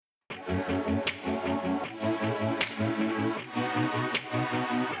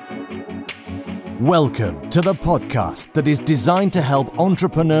Welcome to the podcast that is designed to help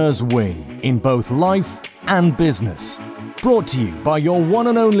entrepreneurs win in both life and business. Brought to you by your one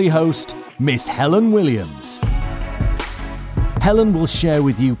and only host, Miss Helen Williams. Helen will share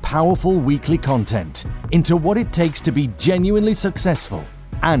with you powerful weekly content into what it takes to be genuinely successful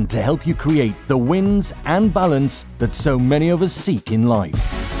and to help you create the wins and balance that so many of us seek in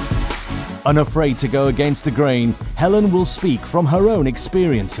life. Unafraid to go against the grain, Helen will speak from her own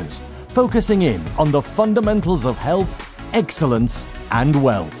experiences, focusing in on the fundamentals of health, excellence, and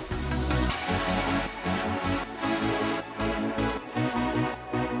wealth.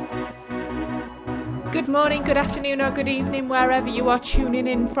 Good morning, good afternoon, or good evening, wherever you are tuning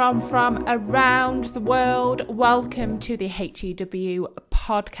in from around the world. Welcome to the HEW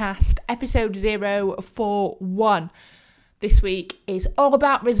podcast, episode 041. This week is all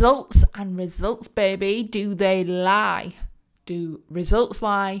about results, and results, baby, do they lie? Do results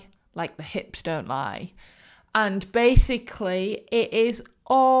lie like the hips don't lie? And basically, it is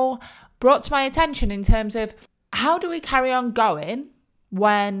all brought to my attention in terms of how do we carry on going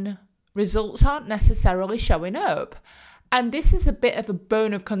when results aren't necessarily showing up. And this is a bit of a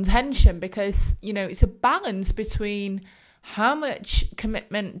bone of contention because, it's a balance between how much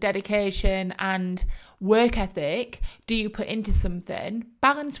commitment, dedication, and work ethic do you put into something,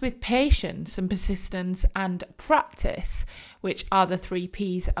 balanced with patience and persistence and practice, which are the 3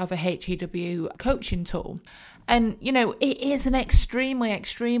 Ps of a HEW coaching tool. And, it is an extremely,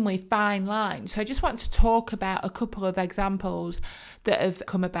 extremely fine line. So I just want to talk about a couple of examples that have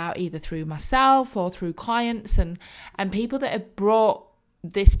come about either through myself or through clients and people that have brought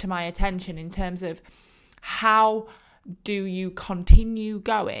this to my attention in terms of how do you continue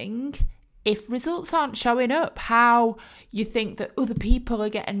going if results aren't showing up? How you think that other people are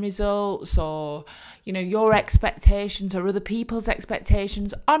getting results, or your expectations or other people's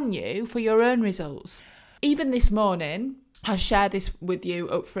expectations on you for your own results. Even this morning, I'll share this with you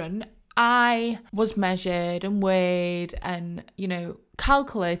up front, I was measured and weighed and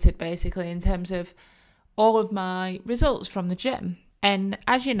calculated basically in terms of all of my results from the gym. And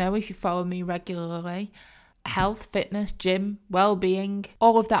as you know, if you follow me regularly, health, fitness, gym, well-being,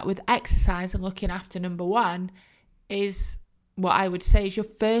 all of that with exercise and looking after number one is what I would say is your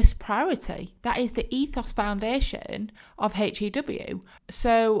first priority. That is the ethos foundation of HEW.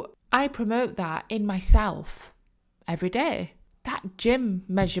 So I promote that in myself every day. That gym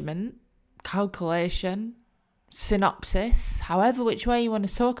measurement, calculation, synopsis, however which way you want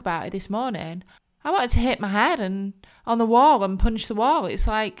to talk about it this morning, I wanted to hit my head and on the wall and punch the wall. It's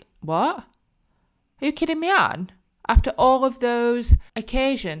like, what? Are you kidding me on? After all of those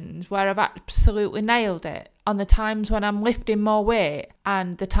occasions where I've absolutely nailed it, on the times when I'm lifting more weight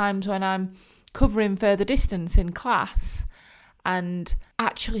and the times when I'm covering further distance in class and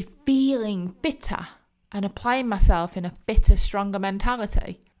actually feeling fitter and applying myself in a fitter, stronger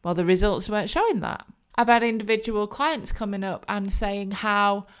mentality, well, the results weren't showing that. I've had individual clients coming up and saying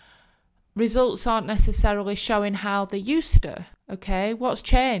how results aren't necessarily showing how they used to. Okay, what's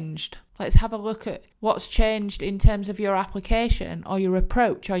changed? Let's have a look at what's changed in terms of your application or your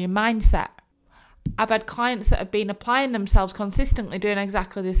approach or your mindset. I've had clients that have been applying themselves consistently doing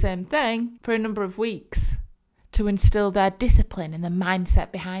exactly the same thing for a number of weeks to instill their discipline and the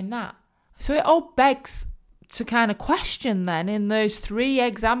mindset behind that. So it all begs to kind of question then in those 3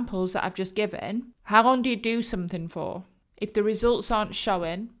 examples that I've just given, how long do you do something for? If the results aren't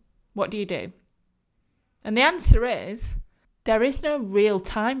showing, what do you do? And the answer is, there is no real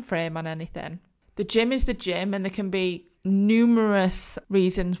time frame on anything. The gym is the gym, and there can be numerous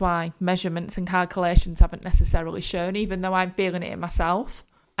reasons why measurements and calculations haven't necessarily shown, even though I'm feeling it in myself.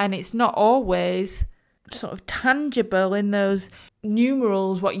 And it's not always sort of tangible in those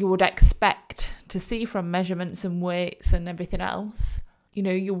numerals, what you would expect to see from measurements and weights and everything else.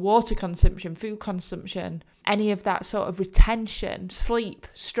 Your water consumption, food consumption, any of that sort of retention, sleep,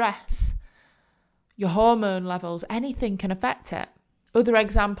 stress, your hormone levels, anything can affect it. Other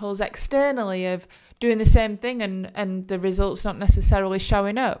examples externally of doing the same thing and the results not necessarily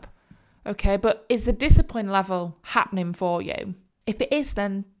showing up. Okay, but is the discipline level happening for you? If it is,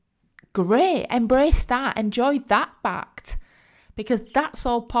 then great, embrace that, enjoy that fact, because that's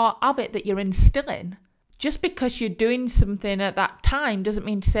all part of it that you're instilling. Just because you're doing something at that time doesn't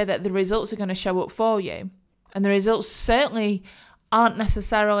mean to say that the results are going to show up for you. And the results certainly aren't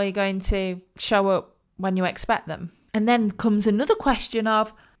necessarily going to show up when you expect them. And then comes another question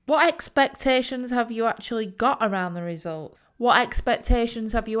of, what expectations have you actually got around the result? What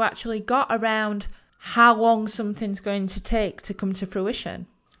expectations have you actually got around how long something's going to take to come to fruition?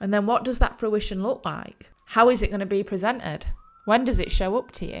 And then what does that fruition look like? How is it going to be presented? When does it show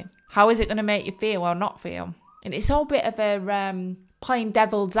up to you? How is it going to make you feel or not feel? And it's all a bit of a playing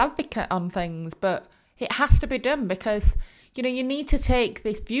devil's advocate on things, but it has to be done because, you know, you need to take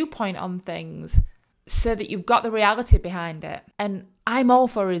this viewpoint on things so that you've got the reality behind it. And I'm all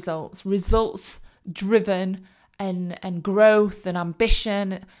for results driven and growth and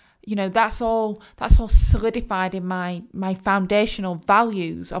ambition. You know, that's all solidified in my foundational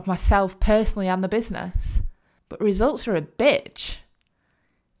values of myself personally and the business. But results are a bitch.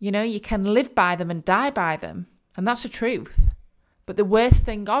 You know, you can live by them and die by them. And that's the truth. But the worst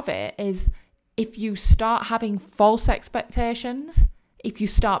thing of it is if you start having false expectations, if you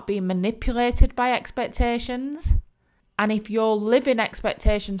start being manipulated by expectations, and if you're living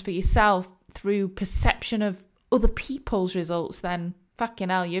expectations for yourself through perception of other people's results, then fucking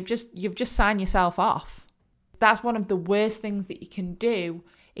hell, you've just signed yourself off. That's one of the worst things that you can do,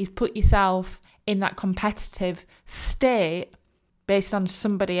 is put yourself in that competitive state based on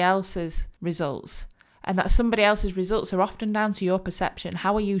somebody else's results. And that somebody else's results are often down to your perception.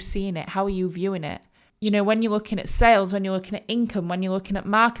 How are you seeing it? How are you viewing it? You know, when you're looking at sales, when you're looking at income, when you're looking at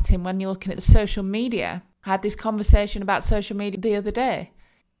marketing, when you're looking at the social media. I had this conversation about social media the other day.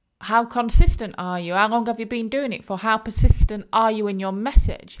 How consistent are you? How long have you been doing it for? How persistent are you in your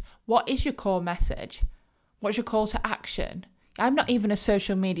message? What is your core message? What's your call to action? I'm not even a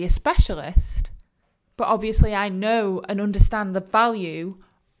social media specialist, but obviously I know and understand the value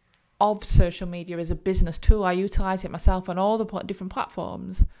of social media as a business tool. I utilize it myself on all the different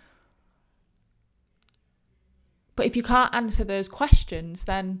platforms. But if you can't answer those questions,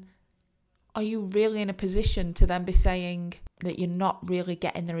 then are you really in a position to then be saying that you're not really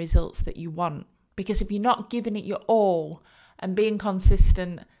getting the results that you want? Because if you're not giving it your all and being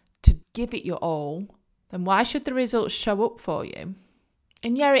consistent to give it your all, then why should the results show up for you?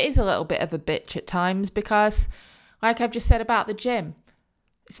 And yeah, it is a little bit of a bitch at times because, like I've just said about the gym,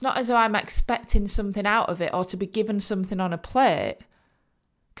 it's not as though I'm expecting something out of it or to be given something on a plate,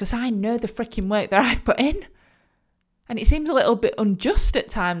 because I know the freaking work that I've put in. And it seems a little bit unjust at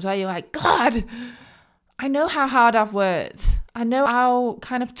times where you're like, God, I know how hard I've worked. I know how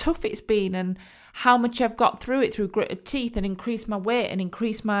kind of tough it's been and how much I've got through it through gritted teeth and increased my weight and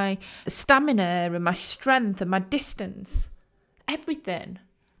increased my stamina and my strength and my distance. Everything.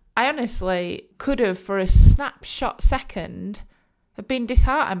 I honestly could have, for a snapshot second, have been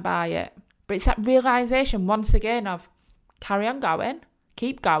disheartened by it. But it's that realisation once again of carry on going,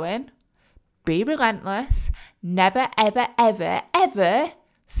 keep going, be relentless, never, ever, ever, ever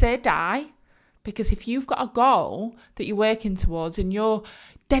say die. Because if you've got a goal that you're working towards and you're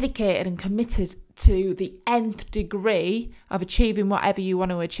dedicated and committed to the nth degree of achieving whatever you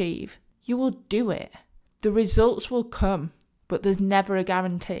want to achieve, you will do it. The results will come, but there's never a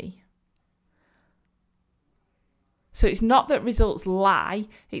guarantee. So it's not that results lie.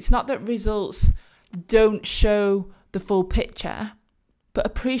 It's not that results don't show the full picture, but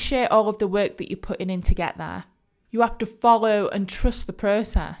appreciate all of the work that you're putting in to get there. You have to follow and trust the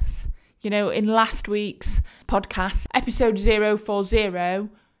process. You know, in last week's podcast, episode 040,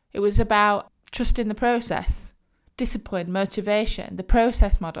 it was about trusting the process, discipline, motivation, the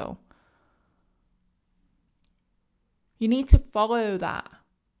process model. You need to follow that.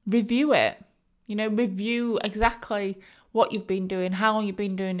 Review it. You know, review exactly what you've been doing, how long you've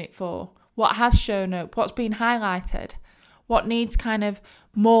been doing it for, what has shown up, what's been highlighted, what needs kind of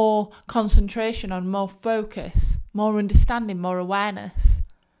more concentration on, more focus, more understanding, more awareness.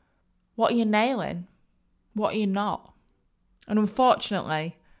 What are you nailing? What are you not? And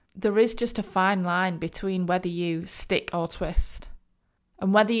unfortunately, there is just a fine line between whether you stick or twist.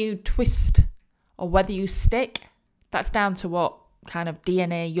 And whether you twist or whether you stick, that's down to what kind of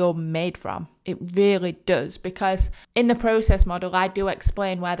DNA you're made from. It really does, because in the process model, I do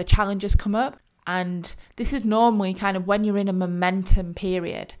explain where the challenges come up. And this is normally kind of when you're in a momentum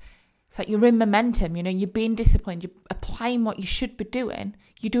period. It's like you're in momentum, you know, you're being disciplined, you're applying what you should be doing,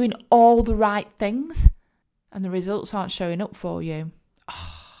 you're doing all the right things, and the results aren't showing up for you.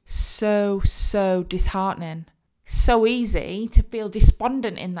 Oh, so disheartening. So easy to feel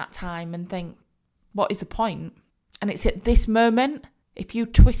despondent in that time and think, what is the point? And it's at this moment, if you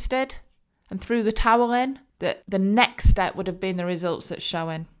twisted and threw the towel in, that the next step would have been the results that's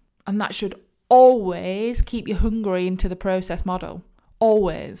showing. And that should always keep you hungry into the process model.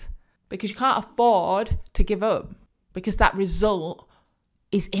 Always. Because you can't afford to give up. Because that result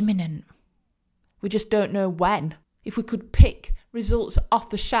is imminent. We just don't know when. If we could pick results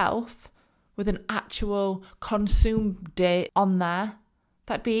off the shelf with an actual consume date on there,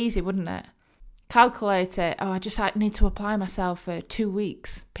 that'd be easy, wouldn't it? Calculate it. I need to apply myself for 2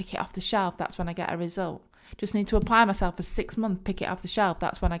 weeks. Pick it off the shelf. That's when I get a result. Just need to apply myself for 6 months, pick it off the shelf.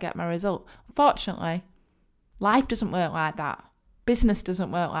 That's when I get my result. Unfortunately, life doesn't work like that. Business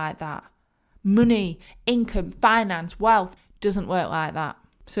doesn't work like that. Money, income, finance, wealth doesn't work like that.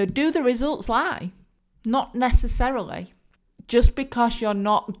 So do the results lie? Not necessarily. Just because you're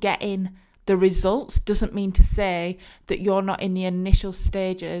not getting the results doesn't mean to say that you're not in the initial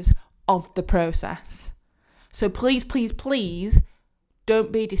stages of the process. So please, please, please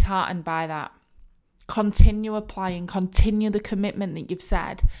don't be disheartened by that. Continue applying, continue the commitment that you've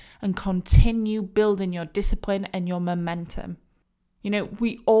said, and continue building your discipline and your momentum. You know,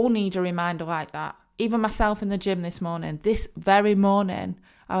 we all need a reminder like that. Even myself in the gym this very morning,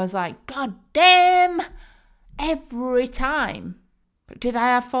 I was like, God damn, every time. But did I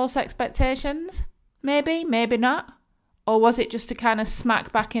have false expectations? Maybe, maybe not. Or was it just to kind of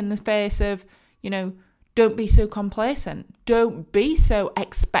smack back in the face of, don't be so complacent. Don't be so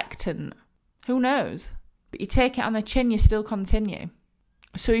expectant. Who knows? But you take it on the chin, you still continue.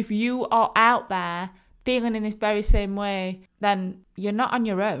 So if you are out there feeling in this very same way, then you're not on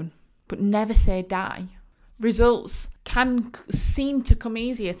your own. But never say die. Results can seem to come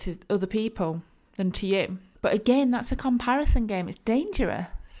easier to other people than to you. But again, that's a comparison game. It's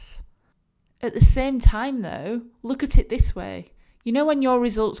dangerous. At the same time, though, look at it this way. When your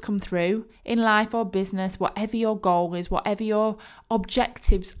results come through in life or business, whatever your goal is, whatever your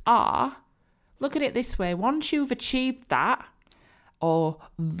objectives are, look at it this way. Once you've achieved that, or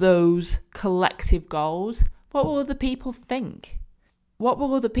those collective goals, what will other people think? What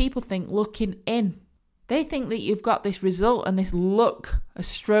will other people think looking in? They think that you've got this result and this luck, a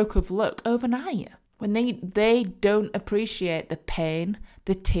stroke of luck overnight. When they don't appreciate the pain,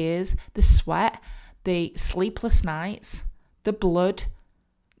 the tears, the sweat, the sleepless nights, the blood,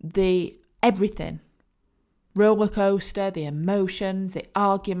 the everything. Roller coaster, the emotions, the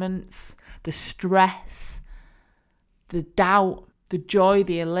arguments, the stress, the doubt, the joy,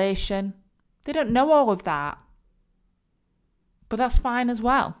 the elation. They don't know all of that. But that's fine as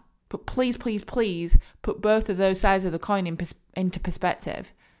well. But please, please, please put both of those sides of the coin into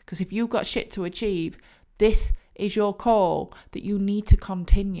perspective. Because if you've got shit to achieve, this is your call that you need to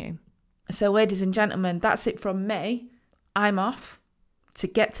continue. So ladies and gentlemen, that's it from me. I'm off to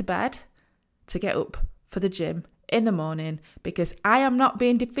get to bed, to get up for the gym in the morning, because I am not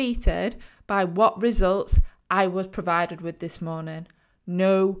being defeated by what results I was provided with this morning.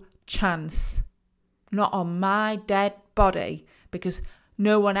 No chance. Not on my dead body, because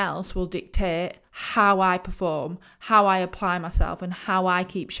no one else will dictate how I perform, how I apply myself, and how I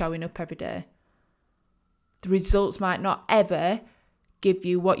keep showing up every day. The results might not ever give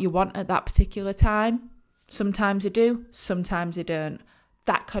you what you want at that particular time. Sometimes they do, sometimes they don't.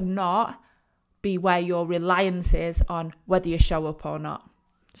 That cannot be where your reliance is on whether you show up or not.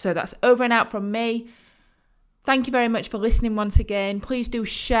 So that's over and out from me. Thank you very much for listening once again. Please do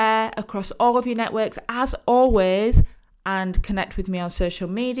share across all of your networks as always, and connect with me on social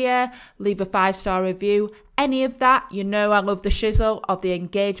media. Leave a 5-star review. Any of that, I love the shizzle of the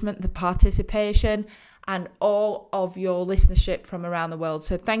engagement, the participation, and all of your listenership from around the world.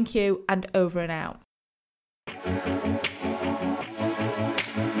 So thank you, and over and out.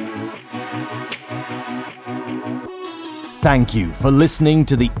 Thank you for listening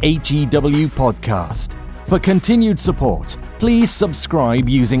to the HEW podcast. For continued support, please subscribe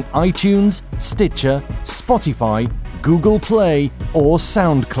using iTunes, Stitcher, Spotify, Google Play, or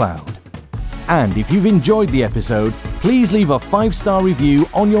SoundCloud. And if you've enjoyed the episode, please leave a 5-star review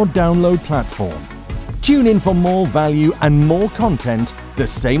on your download platform. Tune in for more value and more content the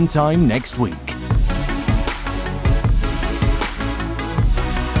same time next week.